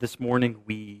This morning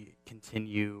we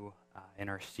continue in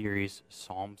our series,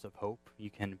 Psalms of Hope.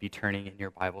 You can be turning in your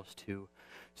Bibles to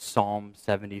Psalm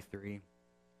 73.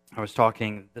 I was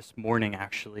talking this morning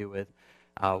actually with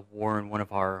Warren, one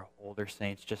of our older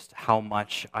saints, just how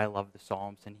much I love the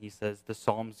Psalms. And he says the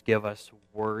Psalms give us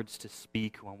words to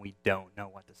speak when we don't know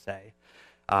what to say.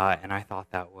 And I thought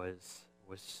that was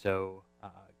so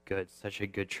good, such a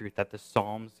good truth, that the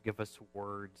Psalms give us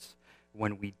words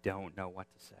when we don't know what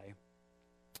to say.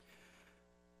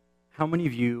 How many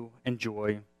of you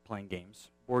enjoy playing games?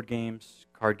 Board games,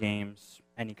 card games,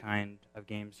 any kind of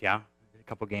games? Yeah, a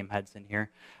couple game heads in here.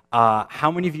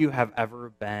 How many of you have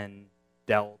ever been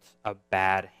dealt a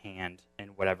bad hand in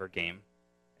whatever game?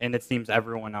 And it seems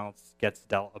everyone else gets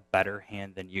dealt a better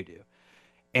hand than you do.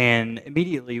 And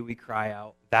immediately we cry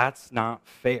out, that's not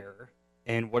fair.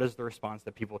 And what is the response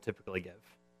that people typically give?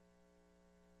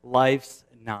 Life's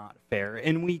not fair.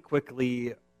 And we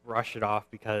quickly brush it off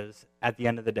because at the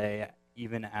end of the day,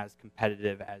 even as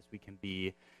competitive as we can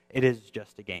be, it is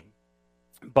just a game.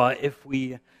 But if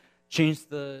we change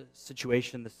the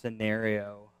situation, the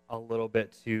scenario a little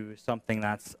bit to something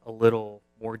that's a little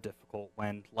more difficult,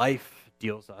 when life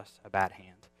deals us a bad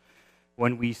hand,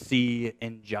 when we see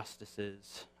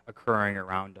injustices occurring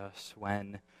around us,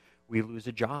 when we lose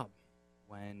a job,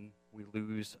 when we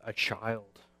lose a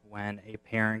child, when a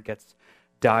parent gets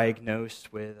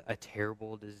diagnosed with a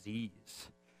terrible disease,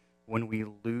 when we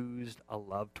lose a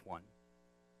loved one.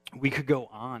 We could go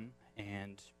on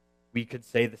and we could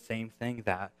say the same thing,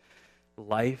 that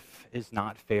life is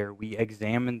not fair. We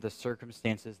examine the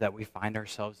circumstances that we find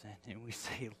ourselves in and we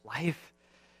say, life,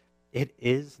 it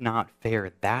is not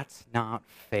fair. That's not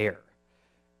fair.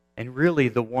 And really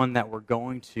the one that we're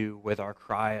going to with our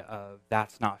cry of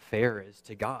that's not fair is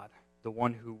to God, the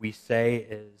one who we say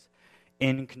is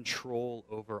in control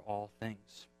over all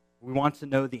things. We want to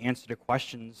know the answer to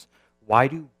questions, why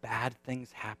do bad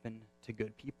things happen to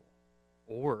good people?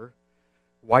 Or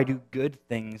why do good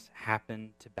things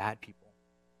happen to bad people?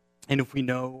 And if we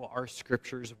know our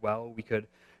scriptures well, we could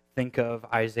think of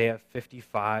Isaiah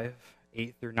 55,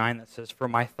 8 through 9, that says, "For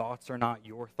my thoughts are not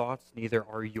your thoughts, neither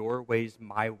are your ways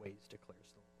my ways,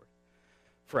 declares the Lord.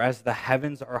 For as the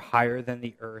heavens are higher than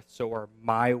the earth, so are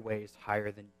my ways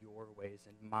higher than your ways,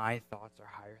 and my thoughts are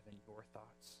higher than your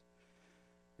thoughts."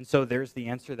 And so there's the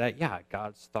answer that, yeah,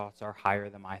 God's thoughts are higher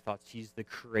than my thoughts. He's the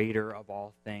creator of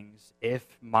all things.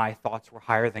 If my thoughts were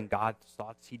higher than God's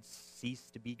thoughts, he'd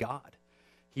cease to be God.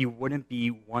 He wouldn't be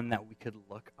one that we could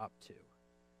look up to.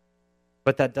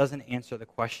 But that doesn't answer the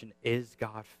question, is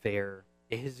God fair?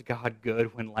 Is God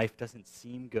good when life doesn't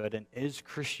seem good? And is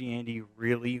Christianity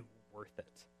really worth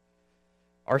it?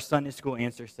 Our Sunday school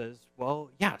answer says,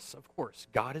 well, yes, of course,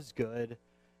 God is good.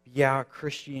 Yeah,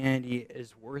 Christianity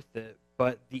is worth it.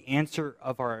 But the answer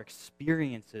of our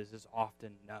experiences is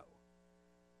often no.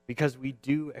 Because we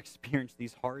do experience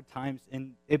these hard times,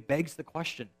 and it begs the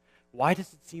question, why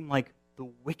does it seem like the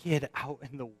wicked out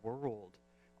in the world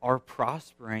are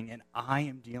prospering and I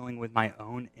am dealing with my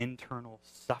own internal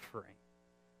suffering?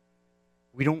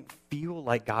 We don't feel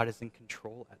like God is in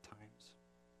control at times.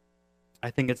 I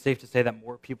think it's safe to say that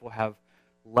more people have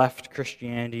left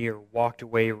Christianity or walked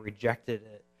away or rejected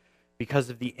it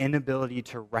because of the inability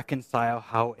to reconcile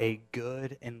how a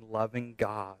good and loving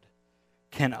God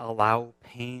can allow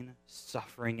pain,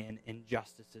 suffering, and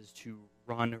injustices to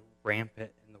run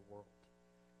rampant in the world.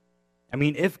 I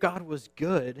mean, if God was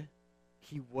good,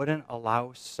 he wouldn't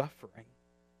allow suffering.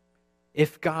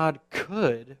 If God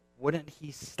could, wouldn't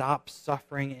he stop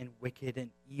suffering and wicked and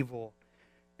evil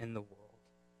in the world?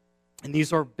 And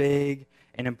these are big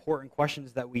and important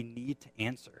questions that we need to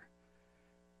answer.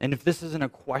 And if this isn't a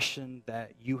question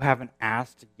that you haven't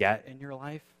asked yet in your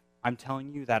life, I'm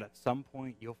telling you that at some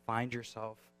point you'll find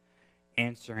yourself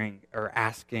answering or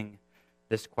asking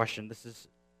this question. This is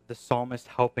the psalmist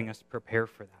helping us prepare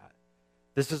for that.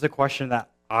 This is a question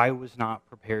that I was not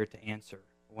prepared to answer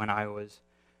when I was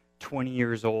 20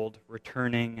 years old,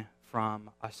 returning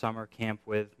from a summer camp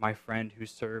with my friend who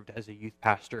served as a youth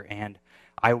pastor, and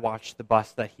I watched the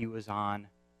bus that he was on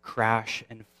crash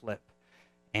and flip,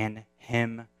 and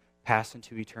him pass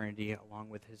into eternity along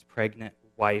with his pregnant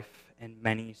wife and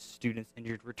many students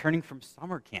injured, returning from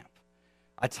summer camp,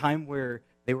 a time where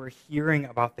they were hearing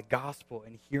about the gospel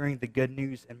and hearing the good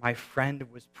news, and my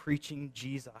friend was preaching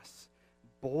Jesus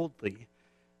boldly.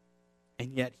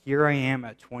 And yet here I am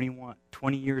at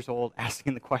 20 years old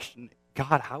asking the question,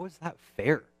 God, how is that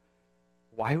fair?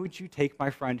 Why would you take my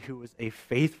friend who was a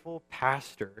faithful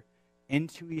pastor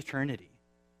into eternity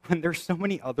when there's so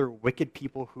many other wicked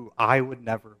people who I would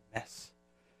never miss?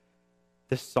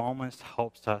 The psalmist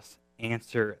helps us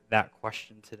answer that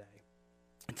question today.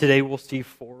 Today we'll see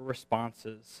 4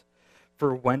 responses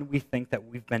for when we think that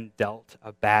we've been dealt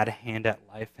a bad hand at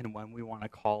life and when we want to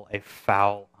call a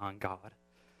foul on God.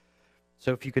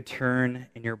 So if you could turn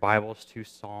in your Bibles to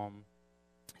Psalm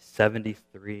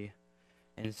 73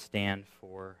 and stand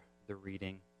for the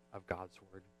reading of God's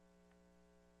Word.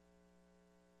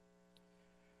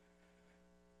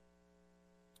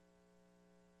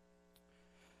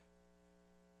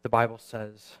 The Bible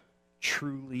says,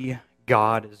 "Truly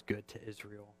God is good to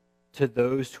Israel, to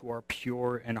those who are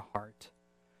pure in heart.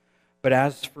 But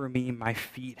as for me, my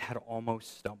feet had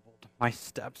almost stumbled. My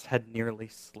steps had nearly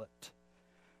slipped.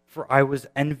 For I was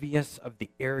envious of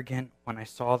the arrogant when I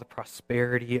saw the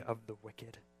prosperity of the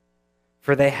wicked.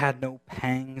 For they had no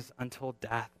pangs until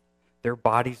death. Their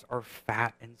bodies are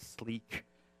fat and sleek.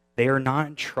 They are not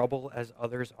in trouble as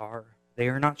others are. They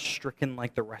are not stricken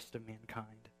like the rest of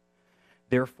mankind.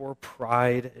 Therefore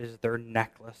pride is their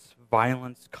necklace.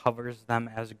 Violence covers them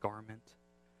as a garment.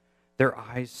 Their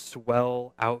eyes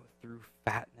swell out through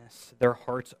fatness. Their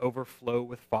hearts overflow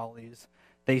with follies.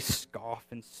 They scoff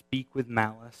and speak with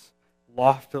malice.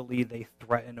 Loftily they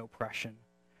threaten oppression.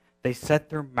 They set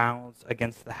their mouths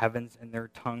against the heavens, and their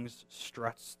tongues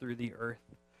struts through the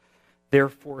earth.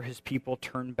 Therefore his people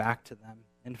turn back to them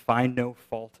and find no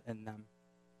fault in them.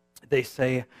 They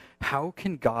say, 'How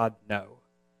can God know?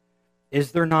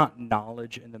 Is there not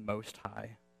knowledge in the Most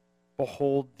High?'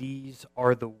 Behold, these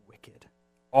are the wicked.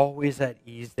 Always at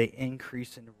ease, they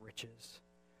increase in riches.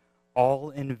 All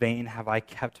in vain have I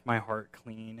kept my heart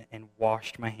clean and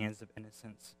washed my hands of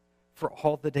innocence. For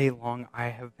all the day long I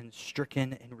have been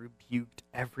stricken and rebuked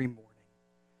every morning.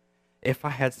 If I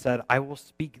had said, 'I will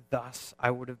speak thus,'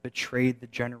 I would have betrayed the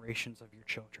generations of your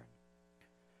children.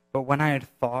 But when I had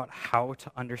thought how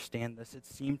to understand this, it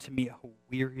seemed to me a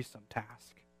wearisome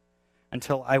task,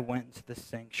 until I went into the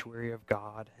sanctuary of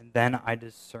God, and then I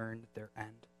discerned their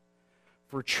end.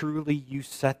 For truly you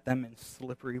set them in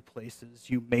slippery places,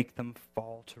 you make them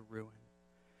fall to ruin.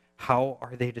 How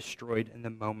are they destroyed in the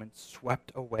moment,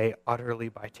 swept away utterly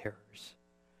by terrors?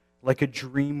 Like a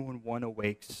dream when one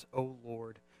awakes, O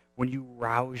Lord, when you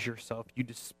rouse yourself, you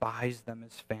despise them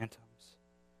as phantoms.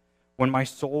 When my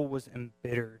soul was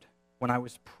embittered, when I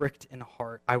was pricked in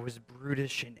heart, I was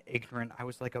brutish and ignorant, I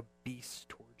was like a beast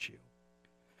towards you.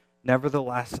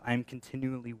 Nevertheless, I am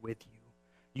continually with you.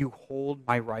 You hold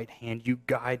my right hand, you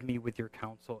guide me with your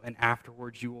counsel, and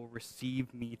afterwards you will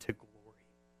receive me to glory.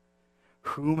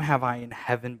 Whom have I in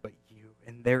heaven but you?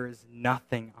 And there is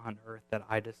nothing on earth that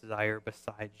I desire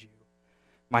besides you.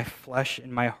 My flesh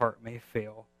and my heart may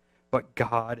fail, but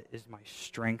God is my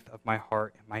strength of my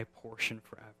heart and my portion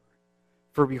forever.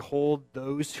 For behold,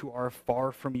 those who are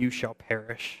far from you shall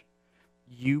perish.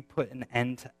 You put an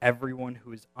end to everyone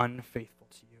who is unfaithful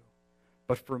to you.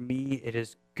 But for me it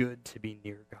is good to be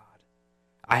near God.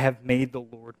 I have made the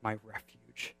Lord my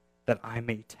refuge, that I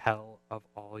may tell of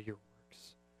all your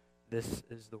works. This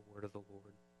is the word of the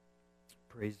Lord.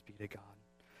 Praise be to God.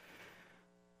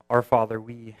 Our Father,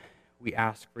 we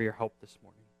ask for your help this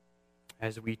morning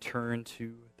as we turn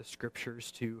to the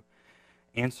Scriptures to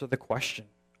answer the question,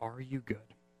 are you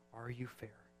good? Are you fair?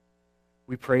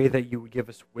 We pray that you would give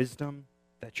us wisdom,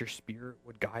 that your Spirit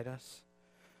would guide us,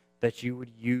 that you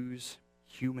would use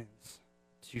humans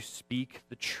to speak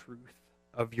the truth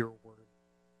of your word.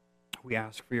 We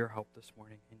ask for your help this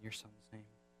morning in your Son's name.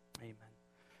 Amen.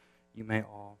 You may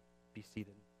all be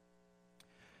seated.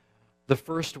 The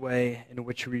first way in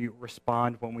which we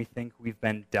respond when we think we've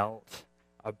been dealt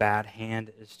a bad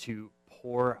hand is to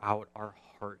pour out our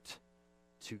heart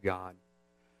to God.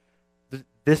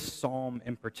 This psalm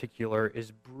in particular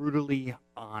is brutally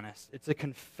honest. It's a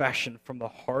confession from the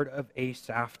heart of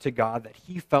Asaph to God that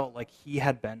he felt like he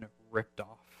had been ripped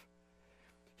off.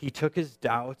 He took his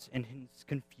doubts and his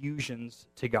confusions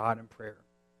to God in prayer.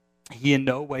 He in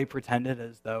no way pretended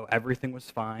as though everything was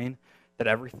fine, that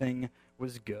everything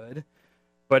was good.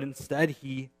 But instead,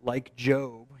 he, like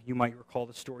Job, you might recall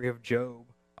the story of Job,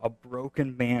 a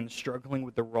broken man struggling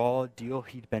with the raw deal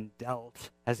he'd been dealt,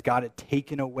 as God had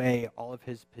taken away all of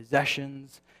his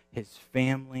possessions, his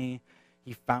family.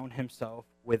 He found himself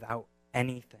without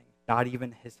anything, not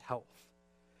even his health.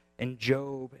 In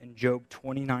Job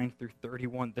 29 through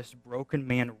 31, this broken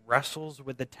man wrestles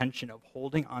with the tension of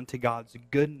holding on to God's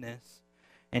goodness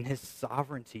and his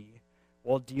sovereignty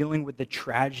while dealing with the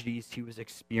tragedies he was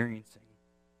experiencing.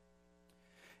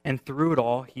 And through it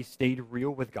all, he stayed real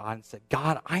with God and said,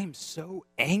 God, I am so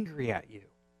angry at you.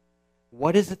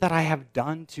 What is it that I have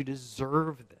done to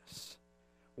deserve this?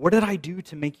 What did I do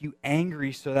to make you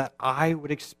angry so that I would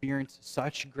experience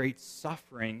such great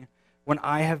suffering when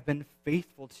I have been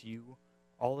faithful to you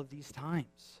all of these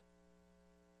times?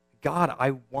 God,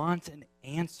 I want an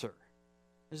answer.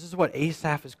 This is what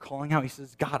Asaph is calling out. He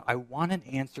says, God, I want an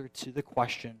answer to the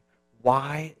question,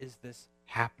 why is this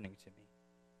happening to me?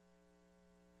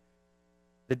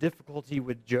 The difficulty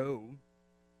with Job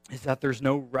is that there's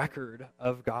no record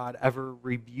of God ever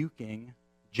rebuking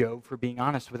Job for being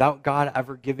honest, without God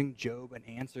ever giving Job an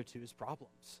answer to his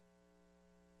problems.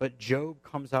 But Job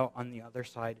comes out on the other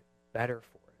side better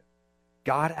for it.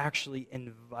 God actually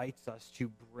invites us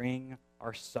to bring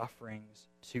our sufferings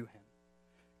to him.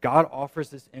 God offers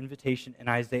this invitation in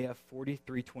Isaiah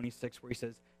 43:26, where he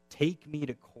says, take me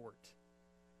to court.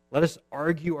 Let us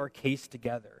argue our case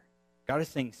together. God is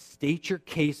saying, state your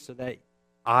case so that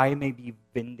I may be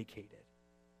vindicated.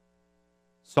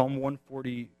 Psalm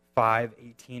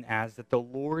 145:18 adds that the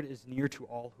Lord is near to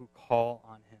all who call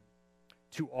on him,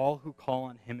 to all who call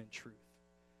on him in truth.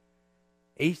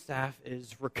 Asaph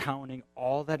is recounting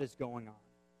all that is going on,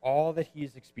 all that he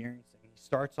is experiencing. He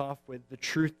starts off with the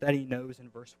truth that he knows in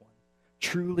verse 1.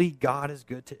 Truly, God is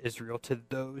good to Israel, to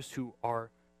those who are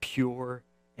pure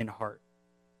in heart.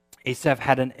 Asaph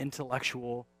had an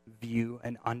intellectual view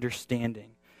and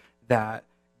understanding that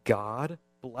God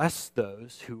blessed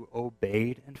those who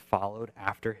obeyed and followed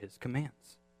after his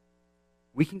commands.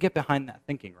 We can get behind that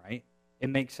thinking, right? It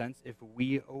makes sense if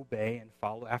we obey and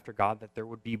follow after God that there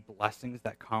would be blessings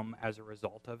that come as a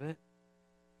result of it.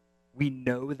 We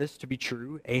know this to be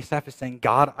true. Asaph is saying,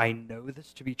 God, I know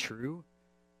this to be true,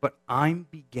 but I'm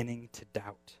beginning to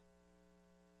doubt.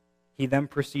 He then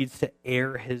proceeds to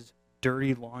air his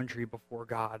dirty laundry before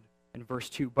God in verse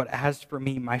 2. But as for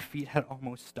me, my feet had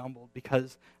almost stumbled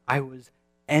because I was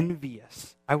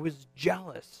envious. I was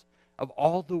jealous of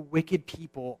all the wicked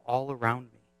people all around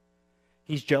me.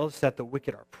 He's jealous that the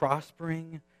wicked are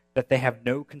prospering, that they have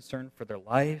no concern for their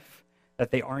life, that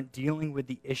they aren't dealing with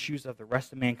the issues of the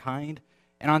rest of mankind.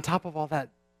 And on top of all that,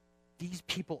 these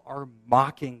people are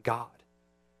mocking God,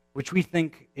 which we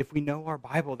think, if we know our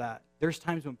Bible, that there's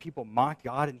times when people mocked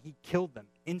God and he killed them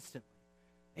instantly.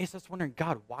 And he's just wondering,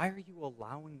 God, why are you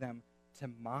allowing them to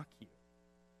mock you?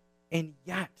 And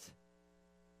yet,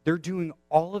 they're doing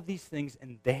all of these things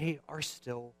and they are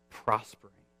still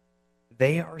prospering.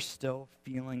 They are still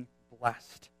feeling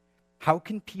blessed. How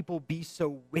can people be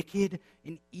so wicked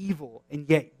and evil, and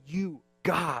yet you,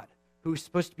 God, who is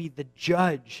supposed to be the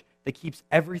judge that keeps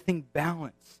everything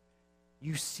balanced,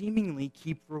 you seemingly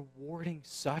keep rewarding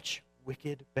such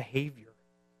wicked behavior?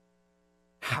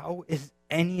 How is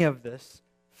any of this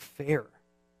fair?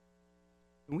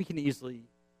 And we can easily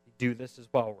do this as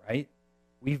well, right?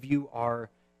 We view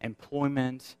our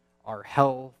employment, our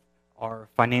health, our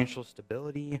financial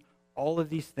stability, all of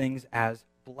these things as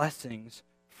blessings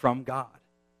from God.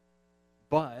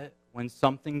 But when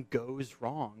something goes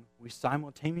wrong, we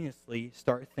simultaneously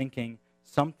start thinking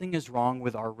something is wrong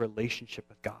with our relationship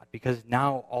with God, because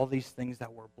now all these things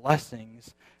that were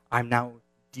blessings, I'm now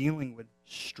dealing with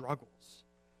struggles.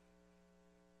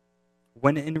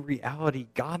 When in reality,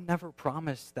 God never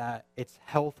promised that it's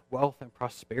health, wealth, and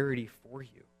prosperity for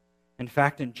you. In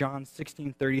fact, in John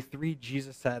 16:33,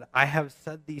 Jesus said, I have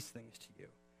said these things to you,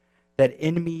 that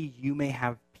in me you may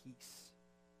have peace.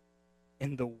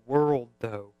 In the world,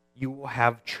 though, you will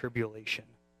have tribulation,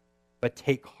 but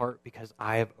take heart because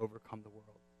I have overcome the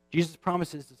world. Jesus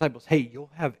promised his disciples, hey, you'll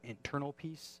have internal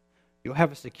peace, you'll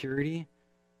have a security,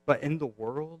 but in the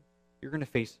world, you're going to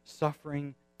face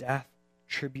suffering, death,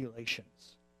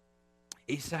 tribulations.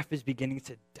 Asaph is beginning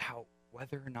to doubt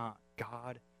whether or not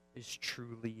God is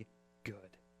truly good.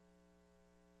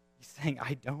 He's saying,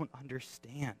 I don't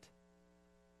understand.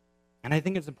 And I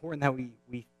think it's important that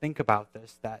we think about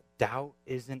this, that doubt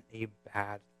isn't a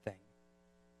bad thing.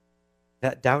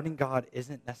 That doubting God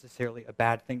isn't necessarily a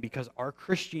bad thing, because our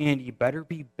Christianity better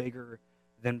be bigger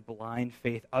than blind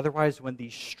faith. Otherwise, when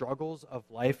these struggles of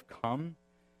life come,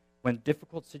 when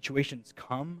difficult situations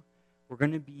come, we're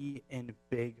going to be in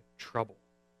big trouble.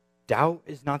 Doubt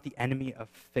is not the enemy of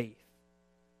faith,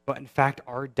 but in fact,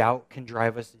 our doubt can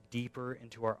drive us deeper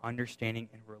into our understanding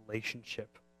and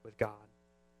relationship with God.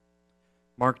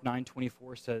 Mark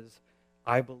 9:24 says,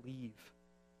 I believe,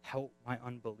 help my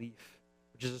unbelief,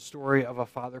 which is a story of a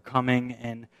father coming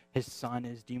and his son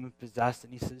is demon-possessed,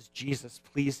 and he says, Jesus,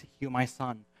 please heal my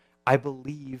son. I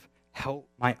believe, help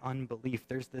my unbelief.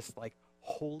 There's this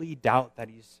holy doubt that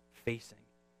he's facing.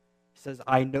 He says,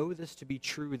 I know this to be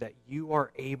true, that you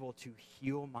are able to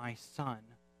heal my son,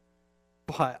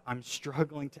 but I'm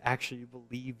struggling to actually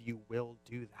believe you will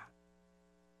do that.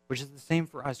 Which is the same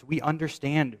for us. We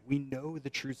understand, we know the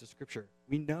truths of Scripture.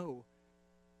 We know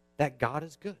that God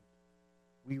is good.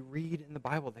 We read in the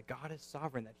Bible that God is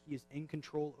sovereign, that he is in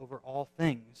control over all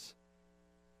things.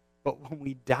 But when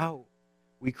we doubt,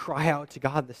 we cry out to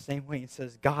God the same way and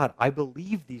says, God, I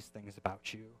believe these things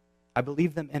about you. I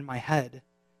believe them in my head.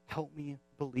 Help me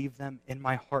believe them in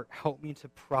my heart. Help me to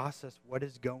process what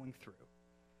is going through.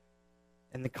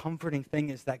 And the comforting thing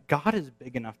is that God is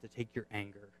big enough to take your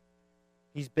anger.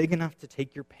 He's big enough to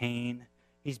take your pain.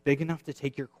 He's big enough to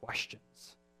take your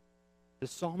questions. The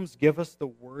Psalms give us the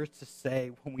words to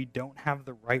say when we don't have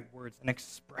the right words, an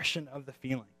expression of the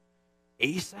feeling.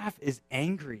 Asaph is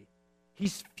angry.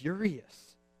 He's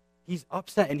furious. He's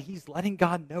upset, and he's letting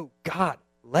God know, God,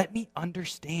 let me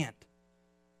understand.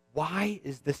 Why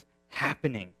is this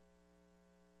happening?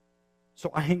 So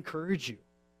I encourage you,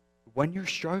 when you're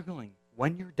struggling,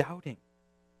 when you're doubting,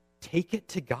 take it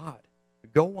to God.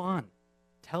 Go on.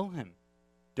 Tell him.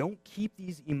 Don't keep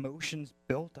these emotions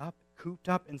built up, cooped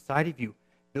up inside of you,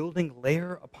 building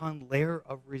layer upon layer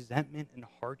of resentment and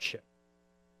hardship.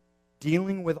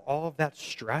 Dealing with all of that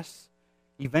stress,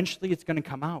 eventually it's going to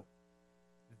come out.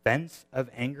 Vents of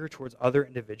anger towards other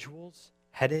individuals,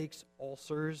 headaches,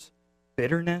 ulcers,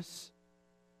 bitterness,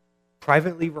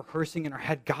 privately rehearsing in our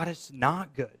head, God is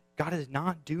not good. God is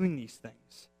not doing these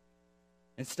things.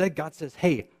 Instead, God says,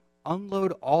 hey,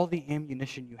 unload all the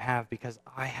ammunition you have because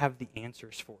I have the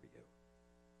answers for you.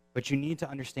 But you need to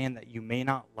understand that you may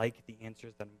not like the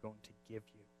answers that I'm going to give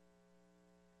you.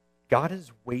 God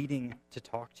is waiting to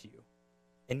talk to you,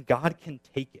 and God can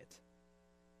take it.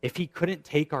 If he couldn't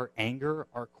take our anger,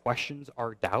 our questions,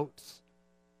 our doubts,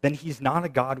 then he's not a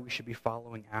God we should be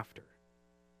following after.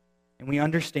 And we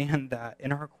understand that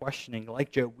in our questioning,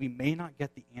 like Job, we may not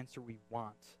get the answer we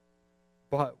want,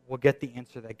 but we'll get the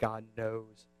answer that God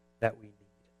knows that we need.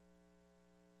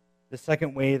 The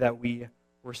second way that we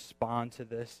respond to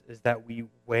this is that we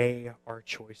weigh our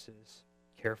choices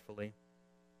carefully.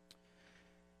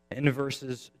 In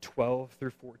verses 12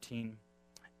 through 14,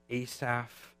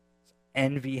 Asaph's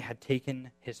envy had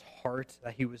taken his heart,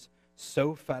 that he was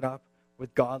so fed up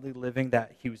with godly living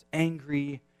that he was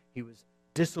angry, he was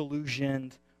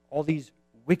disillusioned, all these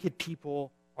wicked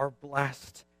people are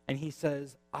blessed. And he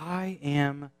says, I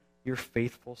am your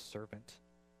faithful servant.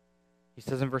 He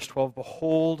says in verse 12,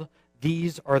 behold,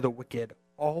 these are the wicked,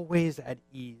 always at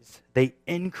ease. They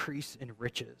increase in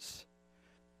riches.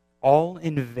 All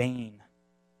in vain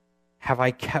have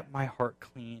I kept my heart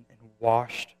clean and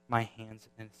washed my hands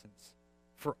in innocence.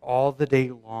 For all the day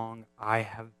long I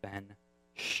have been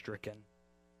stricken.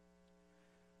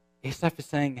 Asaph is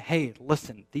saying, hey,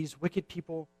 listen, these wicked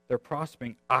people, they're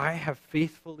prospering. I have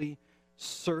faithfully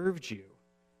served you,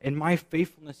 and my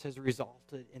faithfulness has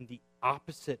resulted in the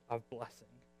opposite of blessing.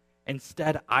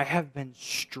 Instead, I have been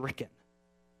stricken.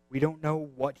 We don't know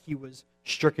what he was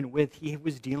stricken with. He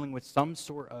was dealing with some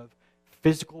sort of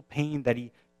physical pain that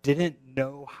he didn't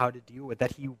know how to deal with,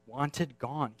 that he wanted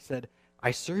gone. He said,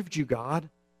 I served you, God,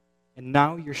 and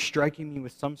now you're striking me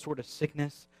with some sort of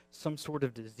sickness, some sort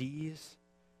of disease.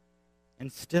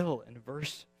 And still, in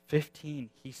verse 15,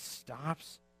 he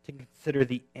stops to consider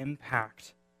the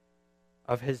impact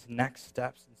of his next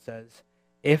steps and says,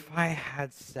 if I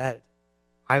had said,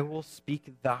 I will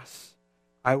speak thus,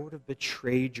 I would have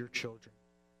betrayed your children.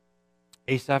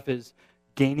 Asaph is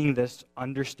gaining this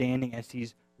understanding as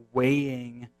he's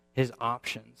weighing his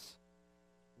options.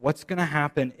 What's going to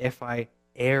happen if I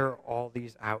air all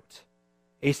these out?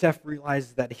 Asaph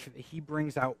realizes that if he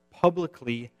brings out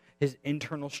publicly his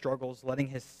internal struggles, letting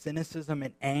his cynicism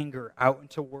and anger out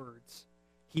into words,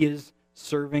 he is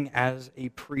serving as a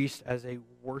priest, as a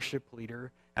worship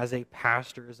leader, as a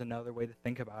pastor is another way to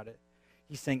think about it.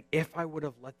 He's saying, if I would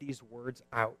have let these words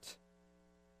out,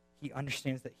 he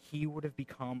understands that he would have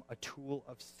become a tool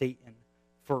of Satan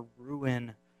for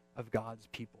ruin of God's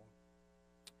people.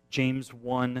 James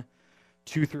 1,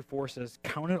 2 through 4 says,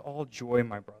 count it all joy,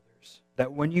 my brothers,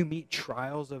 that when you meet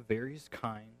trials of various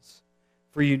kinds,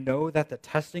 for you know that the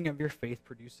testing of your faith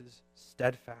produces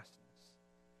steadfastness.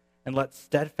 And let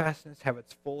steadfastness have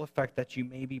its full effect, that you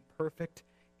may be perfect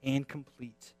and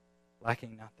complete,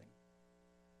 lacking nothing.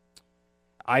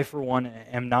 I, for one,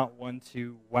 am not one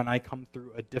to, when I come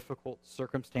through a difficult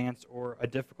circumstance or a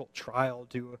difficult trial,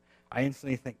 I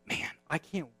instantly think, man, I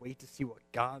can't wait to see what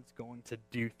God's going to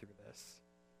do through this.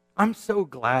 I'm so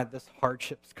glad this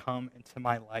hardship's come into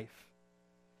my life.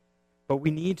 But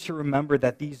we need to remember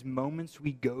that these moments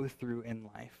we go through in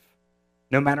life,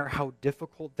 no matter how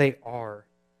difficult they are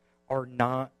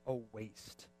not a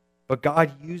waste. But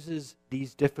God uses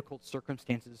these difficult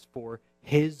circumstances for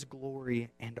his glory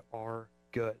and our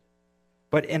good.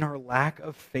 But in our lack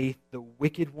of faith, the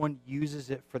wicked one uses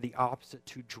it for the opposite,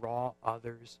 to draw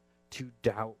others to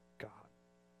doubt God.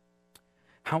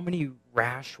 How many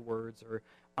rash words or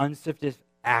unsifted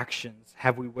actions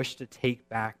have we wished to take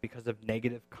back because of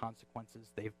negative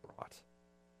consequences they've brought?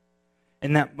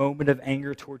 In that moment of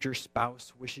anger towards your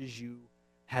spouse, wishes you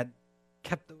had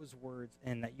kept those words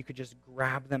in, that you could just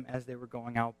grab them as they were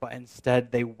going out, but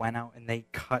instead they went out and they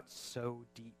cut so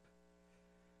deep.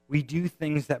 We do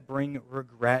things that bring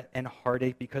regret and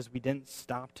heartache because we didn't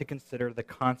stop to consider the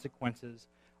consequences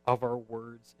of our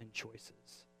words and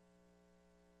choices.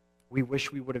 We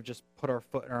wish we would have just put our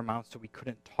foot in our mouth so we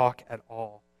couldn't talk at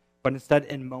all. But instead,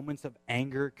 in moments of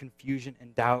anger, confusion,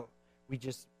 and doubt, we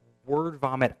just word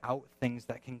vomit out things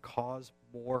that can cause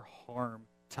more harm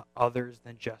to others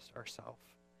than just ourselves.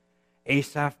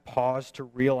 Asaph paused to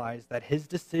realize that his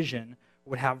decision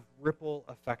would have ripple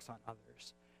effects on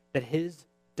others, that his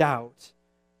doubt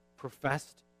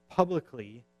professed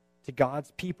publicly to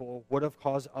God's people would have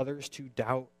caused others to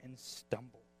doubt and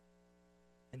stumble.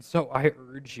 And so I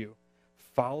urge you,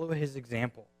 follow his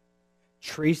example.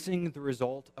 Tracing the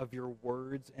result of your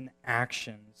words and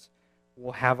actions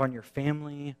will have on your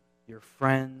family, your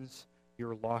friends,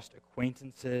 your lost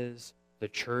acquaintances, the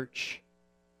church.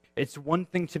 It's one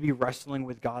thing to be wrestling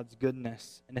with God's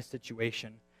goodness in a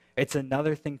situation. It's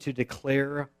another thing to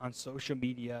declare on social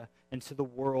media and to the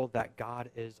world that God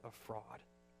is a fraud.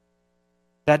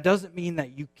 That doesn't mean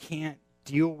that you can't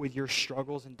deal with your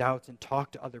struggles and doubts and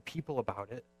talk to other people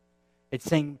about it. It's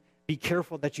saying be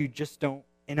careful that you just don't,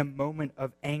 in a moment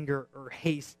of anger or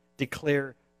haste,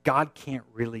 declare God can't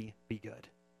really be good.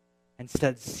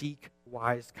 Instead, seek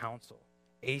wise counsel.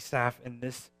 Asaph, in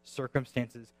this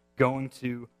circumstances, going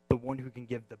to the one who can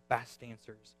give the best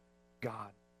answers,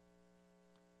 God.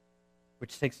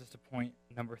 Which takes us to point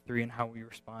number 3 in how we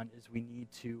respond is we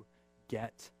need to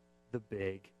get the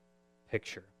big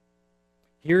picture.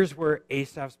 Here's where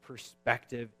Asaph's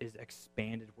perspective is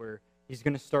expanded, where he's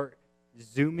going to start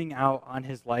zooming out on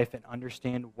his life and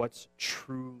understand what's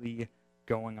truly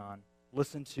going on.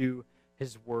 Listen to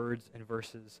his words in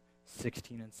verses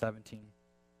 16 and 17.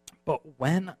 But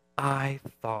when I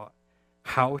thought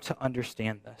how to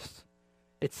understand this,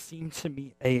 it seemed to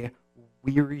me a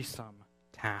wearisome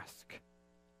task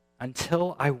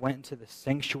until I went to the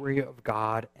sanctuary of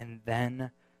God, and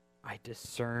then I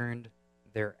discerned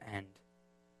their end.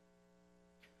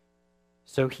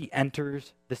 So he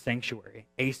enters the sanctuary.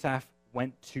 Asaph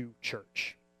went to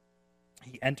church.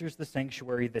 He enters the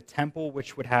sanctuary, the temple,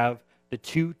 which would have the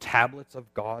 2 tablets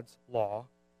of God's law,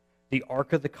 the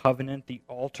Ark of the Covenant, the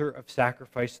altar of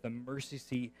sacrifice, the mercy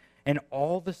seat, and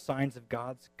all the signs of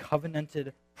God's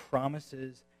covenanted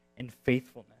promises and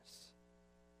faithfulness.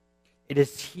 It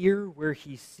is here where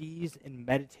he sees and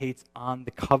meditates on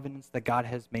the covenants that God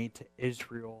has made to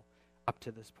Israel up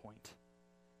to this point,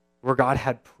 where God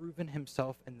had proven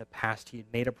himself in the past. He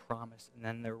had made a promise, and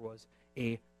then there was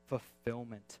a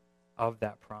fulfillment of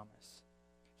that promise.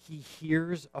 He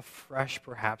hears afresh,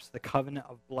 perhaps, the covenant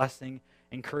of blessing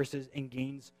and curses and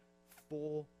gains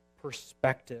full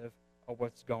perspective of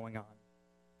what's going on.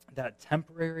 That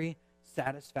temporary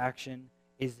satisfaction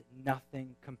is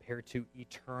nothing compared to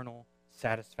eternal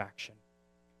satisfaction.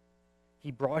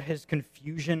 He brought his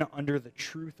confusion under the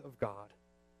truth of God.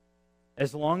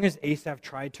 As long as Asaph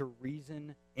tried to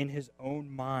reason in his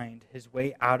own mind his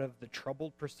way out of the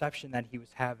troubled perception that he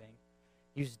was having,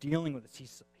 he was dealing with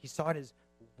this. He saw it as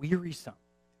wearisome.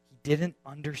 He didn't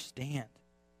understand.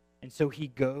 And so he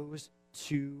goes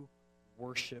to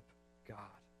worship God.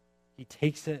 He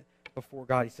takes it before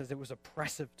God. He says, it was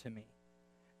oppressive to me.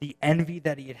 The envy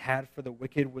that he had for the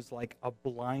wicked was like a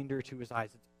blinder to his eyes.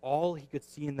 It's all he could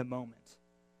see in the moment.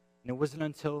 And it wasn't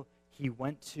until he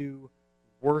went to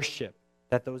worship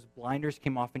that those blinders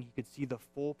came off and he could see the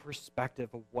full perspective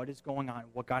of what is going on,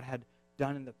 what God had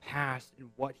done in the past, and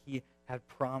what he had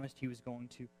promised he was going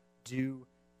to do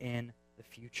in the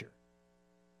future.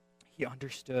 He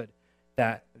understood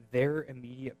that their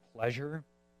immediate pleasure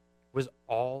was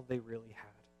all they really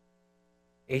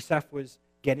had. Asaph was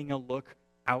getting a look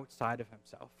outside of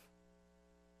himself.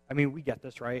 I mean, we get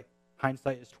this, right?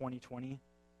 Hindsight is 20/20.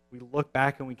 We look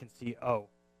back and we can see, oh,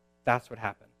 that's what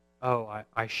happened. Oh,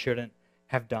 I shouldn't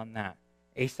have done that.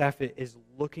 Asaph is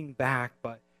looking back,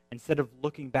 but instead of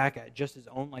looking back at just his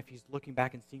own life, he's looking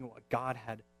back and seeing what God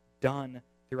had done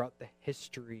throughout the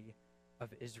history of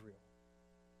Israel.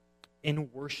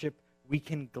 In worship, we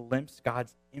can glimpse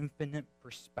God's infinite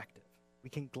perspective. We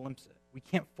can glimpse it. We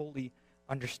can't fully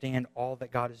understand all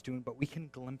that God is doing, but we can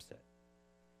glimpse it.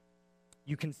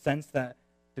 You can sense that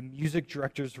the music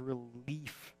director's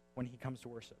relief when he comes to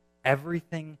worship.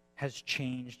 Everything has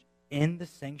changed in the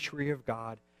sanctuary of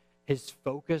God. His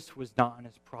focus was not on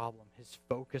his problem. His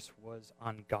focus was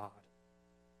on God.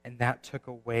 And that took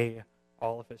away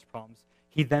all of his problems,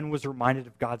 he then was reminded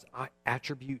of God's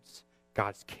attributes,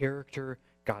 God's character,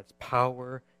 God's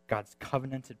power, God's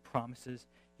covenanted promises.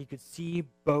 He could see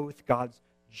both God's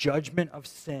judgment of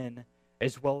sin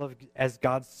as well as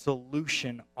God's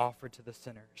solution offered to the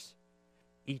sinners.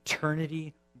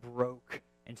 Eternity broke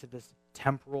into this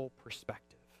temporal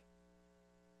perspective.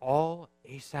 All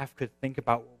Asaph could think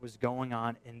about what was going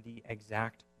on in the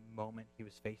exact moment he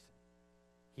was facing.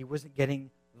 He wasn't getting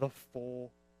the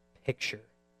full picture.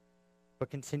 But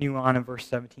continue on in verse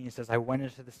 17, it says, I went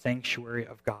into the sanctuary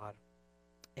of God,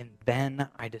 and then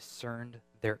I discerned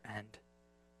their end.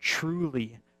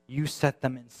 Truly, you set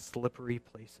them in slippery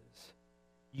places.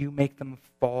 You make them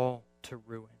fall to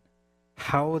ruin.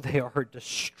 How they are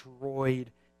destroyed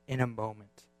in a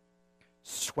moment,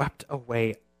 swept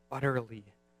away utterly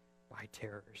by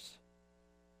terrors.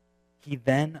 He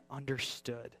then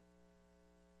understood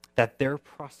that their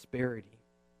prosperity,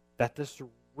 that this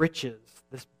riches,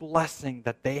 this blessing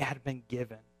that they had been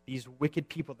given, these wicked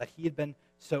people that he had been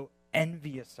so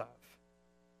envious of,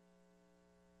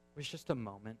 was just a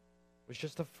moment, was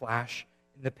just a flash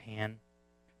in the pan,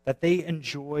 that they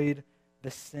enjoyed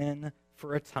the sin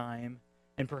for a time,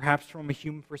 and perhaps from a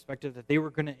human perspective, that they were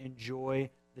going to enjoy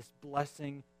this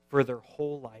blessing for their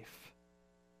whole life.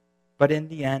 But in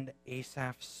the end,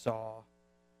 Asaph saw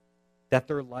that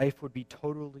their life would be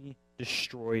totally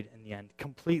destroyed in the end,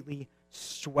 completely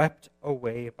swept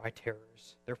away by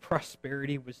terrors. Their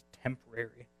prosperity was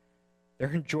temporary.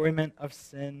 Their enjoyment of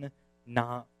sin,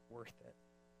 not worth it.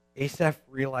 Asaph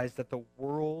realized that the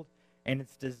world and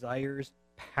its desires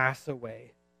pass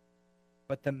away,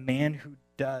 but the man who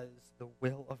does the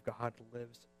will of God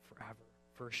lives forever.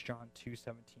 1 John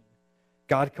 2:17.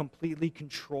 God completely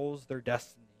controls their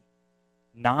destiny,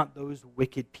 not those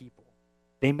wicked people.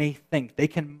 They may think, they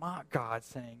can mock God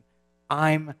saying,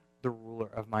 I'm the ruler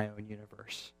of my own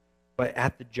universe. But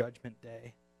at the judgment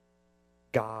day,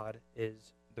 God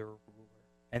is their ruler,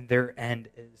 and their end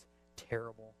is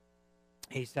terrible.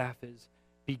 Asaph is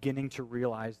beginning to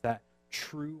realize that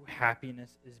true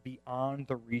happiness is beyond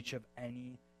the reach of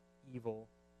any evil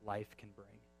life can bring.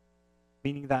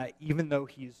 Meaning that even though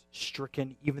he's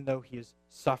stricken, even though he is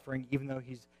suffering, even though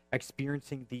he's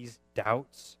experiencing these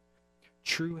doubts,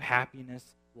 true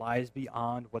happiness lies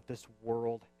beyond what this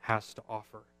world has to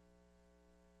offer.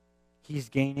 He's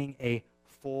gaining a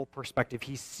full perspective.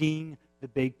 He's seeing the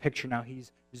big picture now.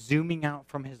 He's zooming out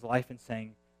from his life and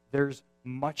saying, there's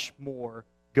much more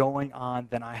going on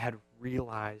than I had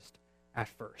realized at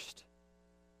first.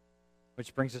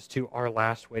 Which brings us to our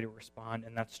last way to respond,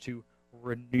 and that's to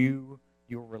renew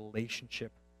your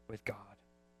relationship with God.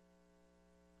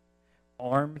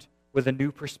 Armed with a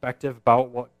new perspective about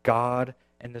what God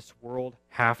and this world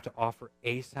have to offer,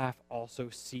 Asaph also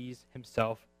sees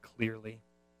himself clearly.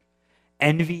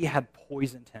 Envy had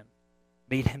poisoned him,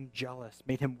 made him jealous,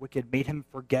 made him wicked, made him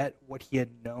forget what he had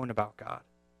known about God.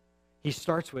 He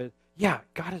starts with,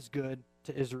 God is good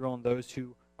to Israel and those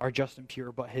who are just and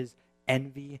pure, but his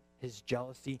envy, his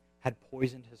jealousy had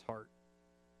poisoned his heart.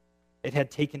 It had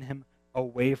taken him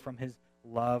away from his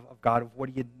love of God, of what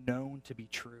he had known to be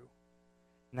true.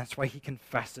 And that's why he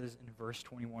confesses in verse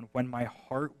 21, when my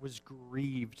heart was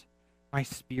grieved, my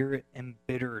spirit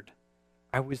embittered.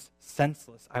 I was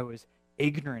senseless. I was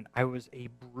ignorant. I was a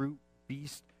brute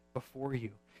beast before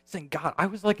you. Saying, God, I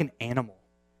was like an animal.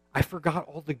 I forgot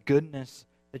all the goodness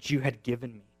that you had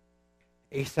given me.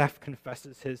 Asaph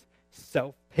confesses his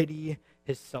self-pity,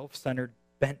 his self-centered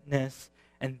bentness,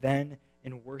 and then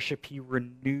in worship he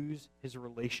renews his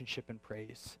relationship in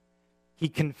praise. He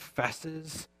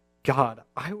confesses, God,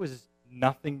 I was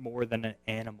nothing more than an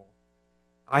animal.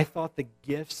 I thought the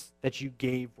gifts that you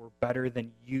gave were better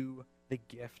than you, the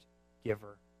gift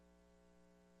giver.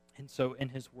 And so in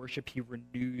his worship, he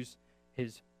renews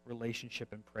his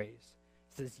relationship in praise.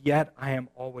 He says, yet I am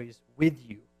always with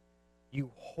you.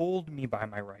 You hold me by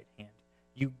my right hand.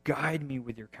 You guide me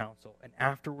with your counsel, and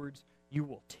afterwards you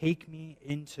will take me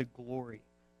into glory.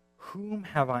 Whom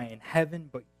have I in heaven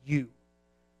but you?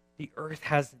 The earth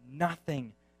has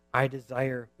nothing I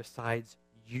desire besides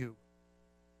you.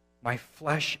 My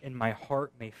flesh and my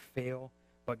heart may fail,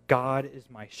 but God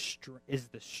is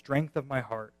the strength of my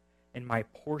heart and my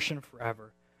portion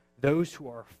forever. Those who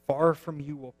are far from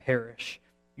you will perish.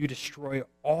 You destroy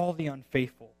all the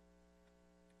unfaithful.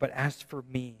 But as for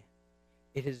me,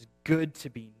 it is good to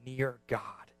be near God.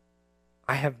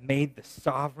 I have made the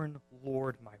sovereign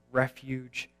Lord my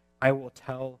refuge. I will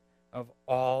tell of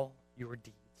all your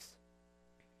deeds.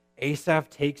 Asaph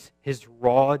takes his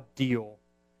raw deal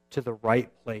to the right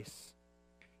place.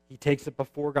 He takes it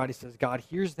before God. He says, God,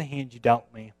 here's the hand you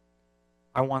dealt me.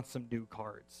 I want some new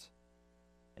cards.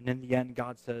 And in the end,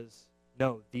 God says,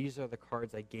 no, these are the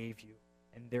cards I gave you,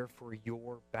 and they're for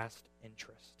your best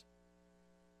interest.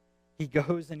 He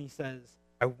goes and he says,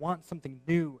 I want something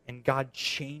new, and God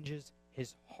changes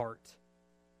his heart.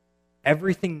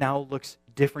 Everything now looks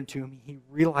different to him. He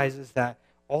realizes that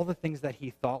all the things that he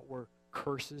thought were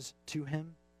curses to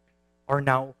him are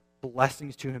now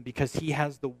blessings to him because he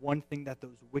has the one thing that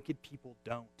those wicked people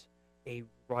don't, a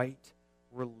right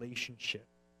relationship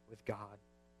with God.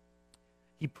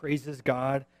 He praises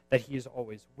God that he is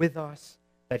always with us,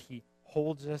 that he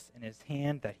holds us in his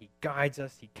hand, that he guides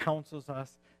us, he counsels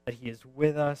us, that he is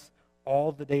with us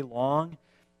all the day long.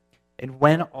 And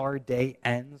when our day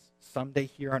ends, someday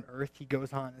here on earth, he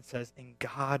goes on and says, "In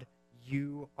God,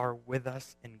 you are with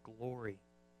us in glory."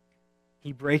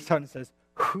 He breaks out and says,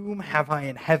 "Whom have I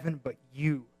in heaven but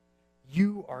you?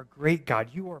 You are great, God.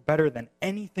 You are better than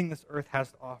anything this earth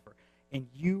has to offer. And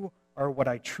you are what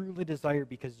I truly desire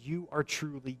because you are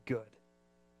truly good.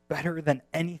 Better than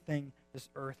anything this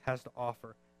earth has to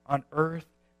offer. On earth,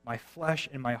 my flesh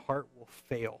and my heart will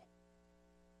fail."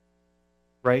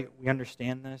 Right? We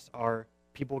understand this. Our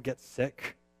people get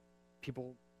sick.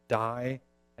 People die.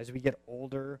 As we get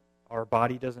older, our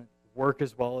body doesn't work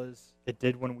as well as it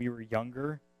did when we were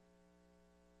younger.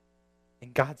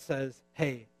 And God says,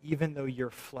 hey, even though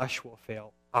your flesh will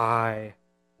fail, I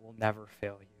will never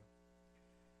fail you.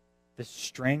 The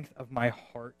strength of my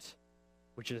heart,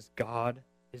 which is God,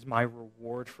 is my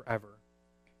reward forever.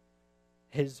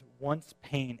 His once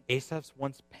pain, Asaph's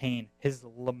once pain, his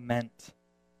lament,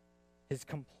 his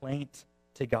complaint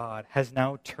to God has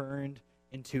now turned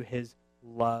into his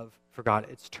love for God.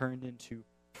 It's turned into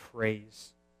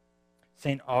praise.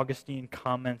 St. Augustine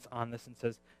comments on this and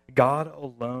says, God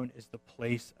alone is the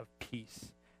place of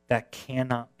peace that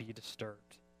cannot be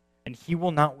disturbed. And he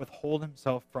will not withhold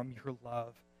himself from your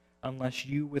love unless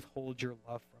you withhold your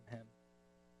love from him.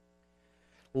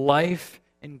 Life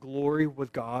and glory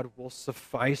with God will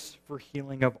suffice for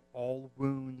healing of all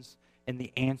wounds and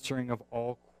the answering of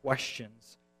all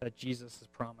questions that Jesus has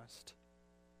promised.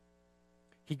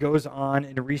 He goes on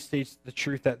and restates the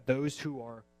truth that those who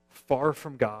are far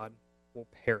from God will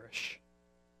perish,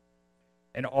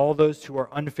 and all those who are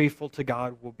unfaithful to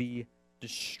God will be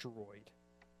destroyed.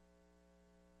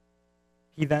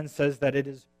 He then says that it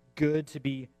is good to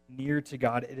be near to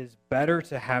God. It is better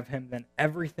to have him than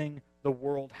everything the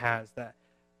world has, that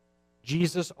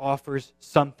Jesus offers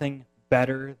something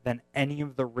better than any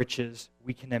of the riches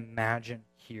we can imagine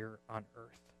here on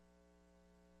earth.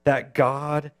 That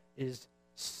God is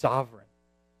sovereign,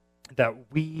 that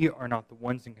we are not the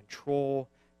ones in control,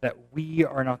 that we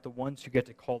are not the ones who get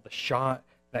to call the shot,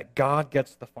 that God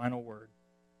gets the final word.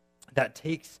 That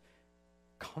takes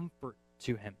comfort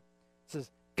to him. It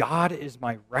says, God is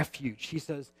my refuge. He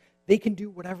says, they can do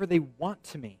whatever they want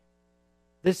to me.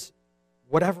 This,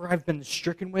 whatever I've been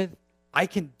stricken with, I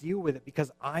can deal with it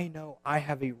because I know I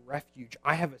have a refuge.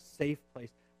 I have a safe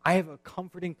place. I have a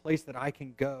comforting place that I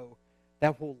can go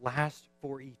that will last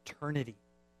for eternity.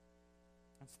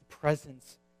 That's the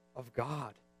presence of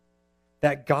God.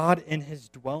 That God in his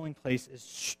dwelling place is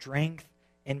strength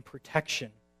and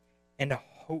protection and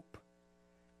hope.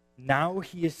 Now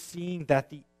he is seeing that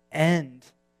the end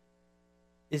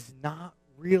is not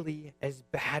really as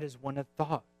bad as one had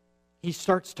thought. He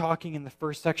starts talking in the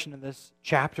first section of this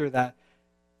chapter that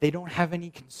they don't have any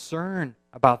concern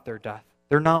about their death.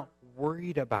 They're not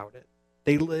worried about it.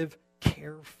 They live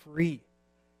carefree.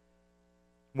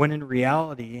 When in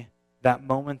reality, that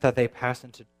moment that they pass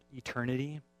into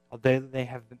eternity, although they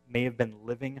may have been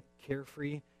living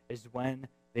carefree, is when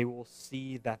they will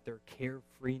see that their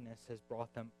carefreeness has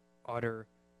brought them utter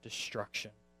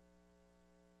destruction.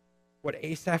 What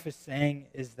Asaph is saying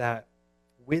is that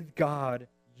with God,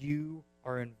 you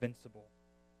are invincible.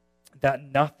 That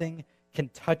nothing can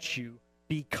touch you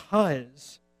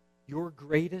because your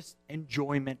greatest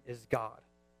enjoyment is God.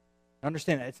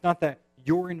 Understand that. It's not that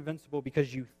you're invincible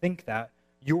because you think that.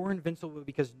 You're invincible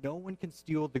because no one can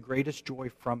steal the greatest joy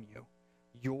from you,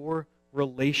 your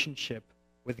relationship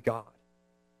with God.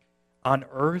 On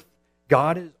earth,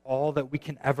 God is all that we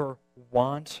can ever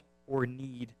want or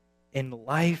need in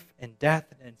life and death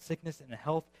and sickness and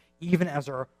health. Even as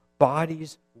our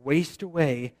bodies waste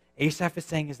away, Asaph is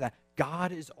saying is that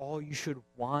God is all you should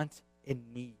want and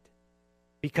need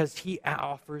because he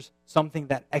offers something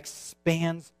that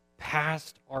expands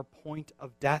past our point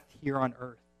of death here on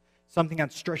earth. Something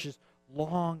that stretches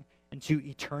long into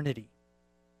eternity.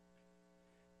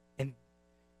 And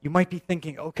you might be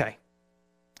thinking, okay,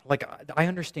 like I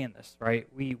understand this, right?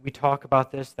 We talk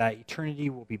about this, that eternity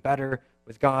will be better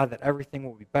with God, that everything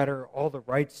will be better, all the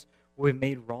rights will be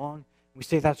made wrong. We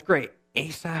say that's great.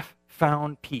 Asaph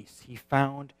found peace. He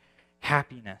found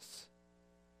happiness.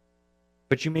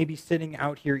 But you may be sitting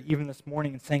out here even this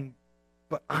morning and saying,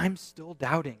 but I'm still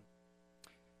doubting.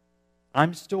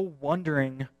 I'm still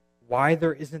wondering why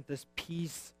there isn't this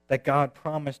peace that God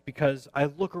promised, because I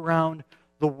look around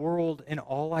the world and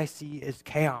all I see is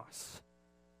chaos.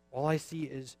 All I see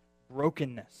is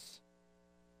brokenness.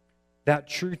 That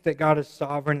truth that God is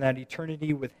sovereign, that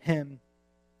eternity with Him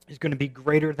is going to be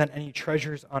greater than any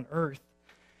treasures on earth,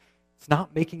 it's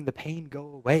not making the pain go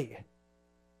away.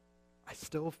 I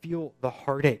still feel the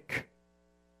heartache.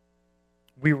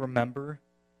 We remember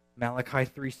Malachi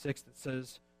 3:6 that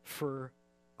says, "For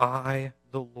I,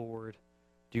 the Lord,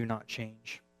 do not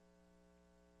change."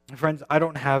 And friends, I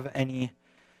don't have any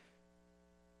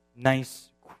nice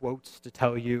quotes to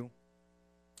tell you,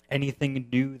 anything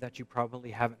new that you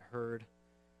probably haven't heard.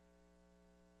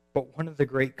 But one of the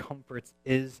great comforts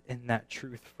is in that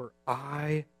truth, for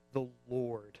I, the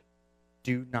Lord,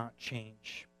 do not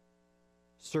change.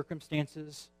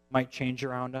 Circumstances might change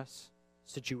around us.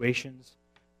 Situations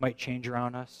might change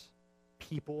around us.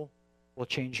 People will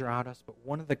change around us. But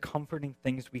one of the comforting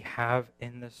things we have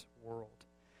in this world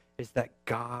is that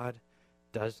God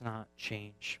does not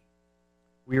change.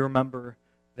 We remember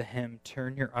the hymn,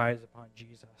 "Turn Your Eyes Upon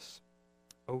Jesus."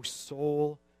 O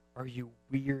soul, are you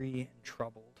weary and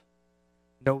troubled?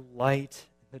 No light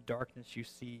in the darkness you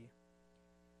see.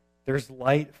 There's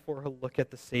light for a look at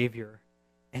the Savior,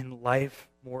 and life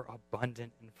more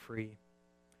abundant and free.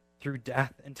 Through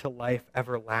death into life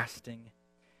everlasting,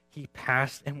 He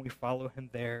passed and we follow Him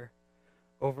there.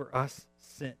 Over us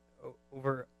sin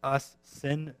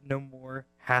no more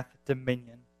hath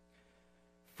dominion,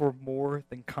 for more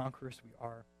than conquerors we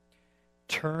are.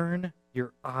 Turn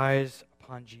your eyes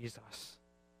upon Jesus.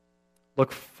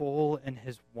 Look full in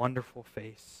His wonderful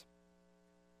face,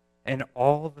 and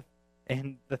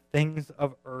the things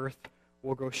of earth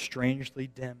will grow strangely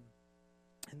dim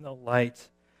in the light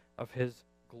of His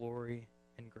glory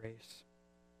and grace.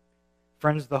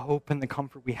 Friends, the hope and the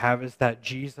comfort we have is that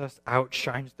Jesus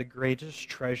outshines the greatest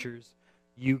treasures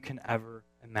you can ever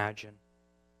imagine.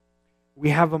 We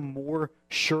have a more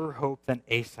sure hope than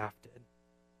Asaph did.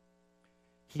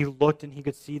 He looked and he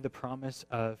could see the promise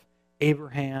of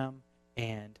Abraham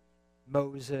and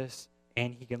Moses,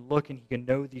 and he can look and he can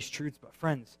know these truths. But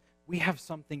friends, we have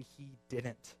something he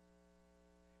didn't.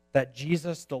 That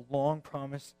Jesus, the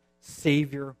long-promised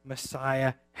Savior,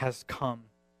 Messiah, has come.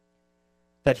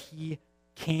 That He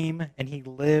came and He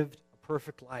lived a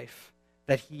perfect life.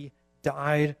 That He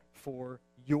died for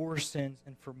your sins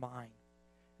and for mine.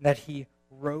 That He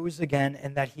rose again,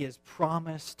 and that He has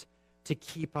promised to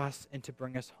keep us and to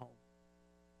bring us home.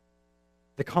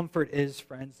 The comfort is,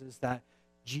 friends, is that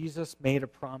Jesus made a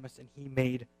promise and He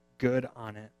made good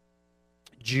on it.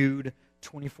 Jude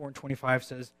 24 and 25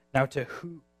 says, Now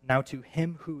to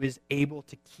Him who is able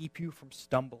to keep you from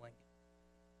stumbling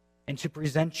and to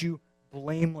present you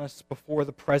blameless before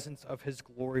the presence of His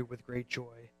glory with great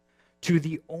joy, to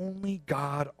the only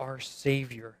God our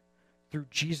Savior, through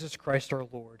Jesus Christ our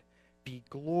Lord, be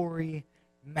glory,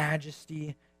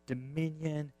 majesty,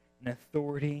 dominion, and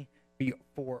authority be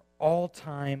for all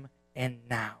time and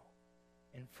now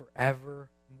and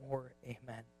forevermore.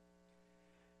 Amen.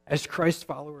 As Christ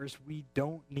followers, we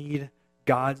don't need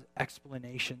God's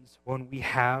explanations when we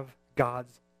have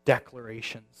God's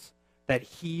declarations that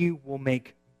He will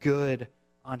make good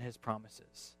on His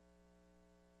promises.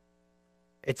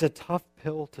 It's a tough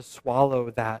pill to swallow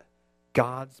that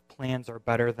God's plans are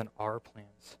better than our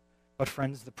plans. But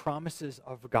friends, the promises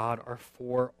of God are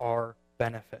for our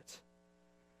benefit.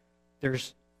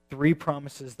 There's 3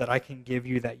 promises that I can give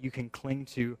you that you can cling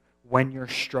to when you're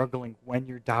struggling, when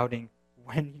you're doubting,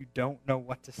 when you don't know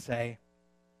what to say.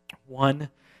 One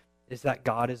is that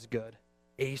God is good.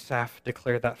 Asaph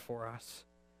declared that for us.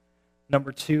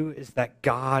 Number 2 is that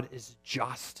God is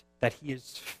just, that He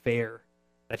is fair,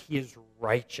 that He is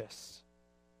righteous.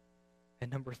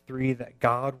 And number 3, that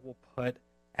God will put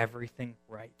everything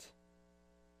right.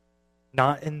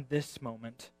 Not in this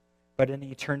moment, but in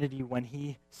eternity when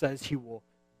He says He will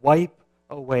wipe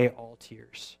away all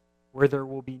tears, where there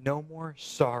will be no more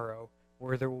sorrow,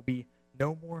 where there will be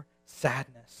no more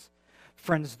sadness.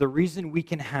 Friends, the reason we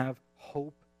can have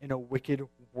hope in a wicked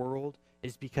world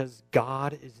is because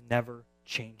God is never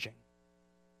changing.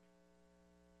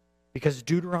 Because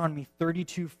Deuteronomy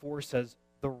 32:4 says,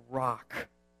 the rock,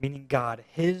 meaning God,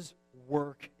 His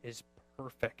work is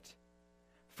perfect.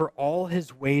 For all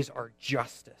His ways are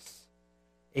justice.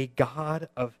 A God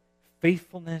of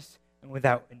faithfulness and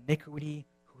without iniquity,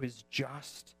 who is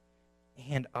just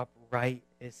and upright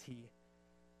is He.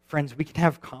 Friends, we can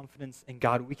have confidence in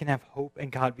God. We can have hope in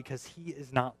God because he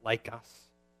is not like us.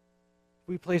 If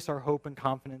we place our hope and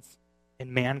confidence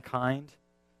in mankind,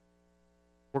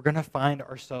 we're going to find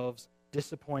ourselves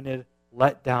disappointed,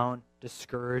 let down,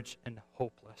 discouraged, and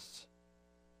hopeless.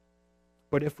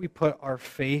 But if we put our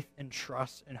faith and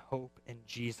trust and hope in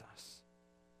Jesus,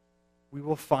 we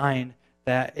will find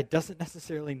that it doesn't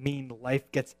necessarily mean life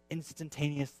gets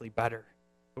instantaneously better,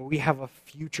 but we have a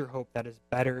future hope that is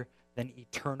better than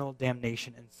eternal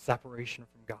damnation and separation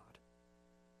from God.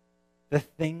 The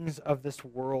things of this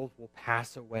world will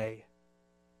pass away,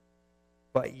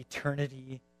 but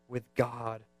eternity with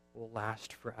God will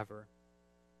last forever.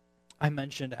 I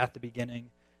mentioned at the beginning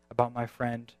about my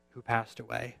friend who passed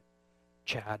away,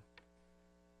 Chad.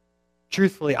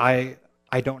 Truthfully, I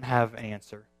don't have an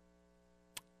answer.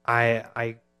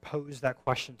 I pose that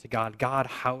question to God. God,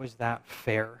 how is that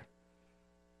fair?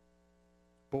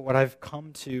 But what I've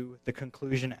come to the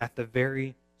conclusion at the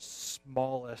very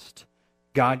smallest,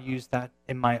 God used that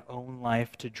in my own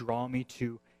life to draw me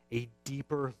to a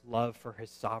deeper love for his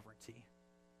sovereignty.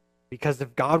 Because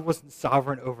if God wasn't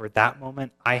sovereign over that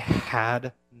moment, I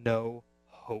had no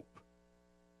hope.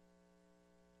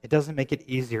 It doesn't make it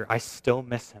easier. I still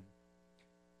miss him.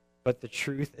 But the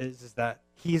truth is that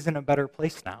he's in a better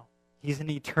place now. He's in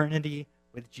eternity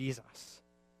with Jesus.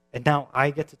 And now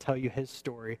I get to tell you his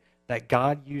story, that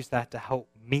God used that to help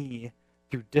me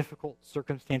through difficult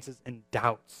circumstances and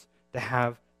doubts to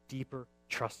have deeper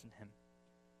trust in him.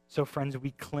 So friends,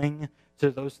 we cling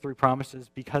to those three promises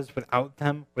because without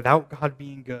them, without God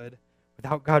being good,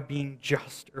 without God being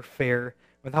just or fair,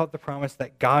 without the promise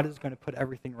that God is going to put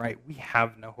everything right, we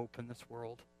have no hope in this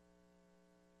world.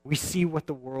 We see what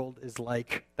the world is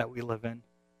like that we live in.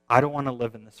 I don't want to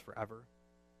live in this forever.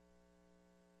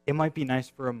 It might be nice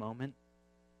for a moment,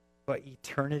 but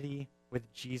eternity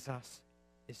with Jesus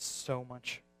is so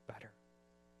much better.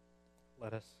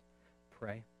 Let us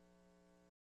pray.